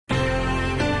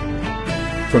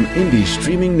From Indy's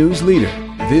streaming news leader,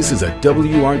 this is a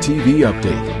WRTV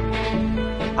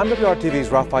update. I'm WRTV's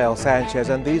Rafael Sanchez,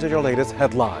 and these are your latest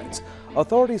headlines.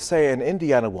 Authorities say an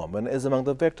Indiana woman is among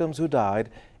the victims who died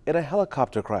in a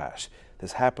helicopter crash.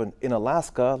 This happened in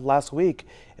Alaska last week.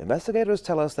 Investigators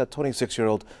tell us that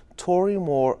 26-year-old Tori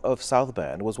Moore of South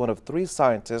Bend was one of 3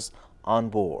 scientists on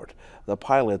board. The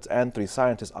pilots and 3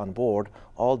 scientists on board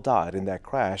all died in that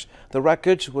crash. The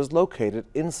wreckage was located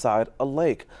inside a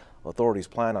lake. Authorities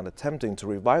plan on attempting to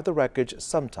revive the wreckage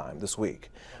sometime this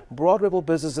week. Broad Ripple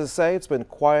businesses say it's been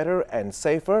quieter and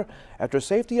safer after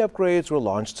safety upgrades were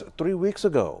launched 3 weeks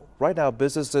ago. Right now,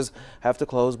 businesses have to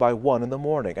close by 1 in the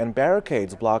morning, and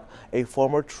barricades block a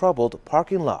former troubled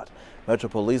parking lot. Metro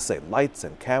Police say lights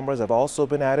and cameras have also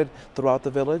been added throughout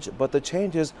the village, but the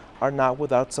changes are not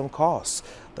without some costs.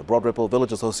 The Broad Ripple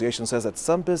Village Association says that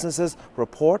some businesses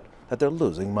report that they're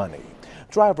losing money.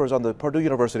 Drivers on the Purdue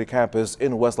University campus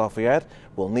in West Lafayette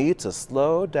will need to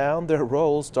slow down their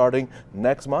rolls starting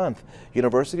next month.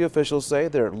 University officials say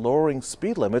they're lowering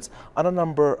speed limits on a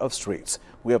number of streets.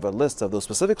 We have a list of those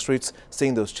specific streets,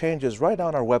 seeing those changes right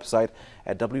on our website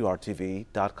at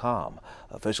WRTV.com.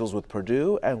 Officials with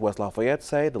Purdue and West Lafayette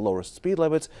say the lower speed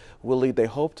limits will lead, they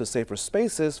hope, to safer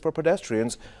spaces for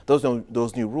pedestrians. Those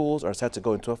new rules are set to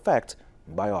go into effect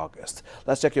by August.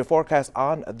 Let's check your forecast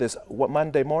on this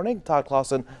Monday morning. Todd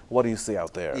Clausen, what do you see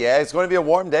out there? Yeah, it's going to be a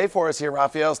warm day for us here,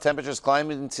 Raphael's. Temperatures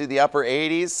climbing into the upper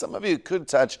 80s. Some of you could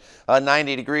touch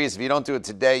 90 degrees. If you don't do it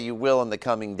today, you will in the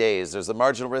coming days. There's a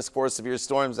marginal risk for severe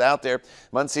storms out there.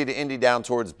 Muncie to Indy down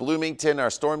towards Bloomington. Our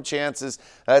storm chances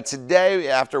today,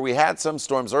 after we had some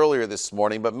storms earlier this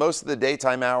morning, but most of the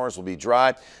daytime hours will be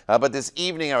dry. But this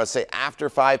evening, I would say after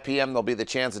 5 p.m., there'll be the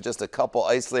chance of just a couple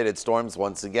isolated storms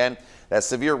once again. That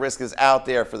severe risk is out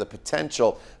there for the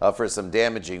potential for some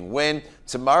damaging wind.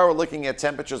 Tomorrow we're looking at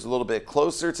temperatures a little bit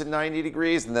closer to 90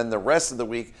 degrees, and then the rest of the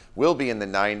week will be in the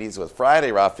 90s, with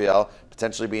Friday, Raphael,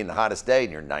 potentially being the hottest day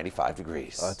near 95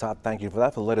 degrees. Todd, thank you for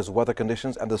that. For the latest weather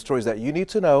conditions and the stories that you need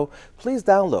to know, please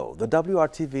download the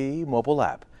WRTV mobile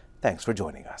app. Thanks for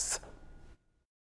joining us.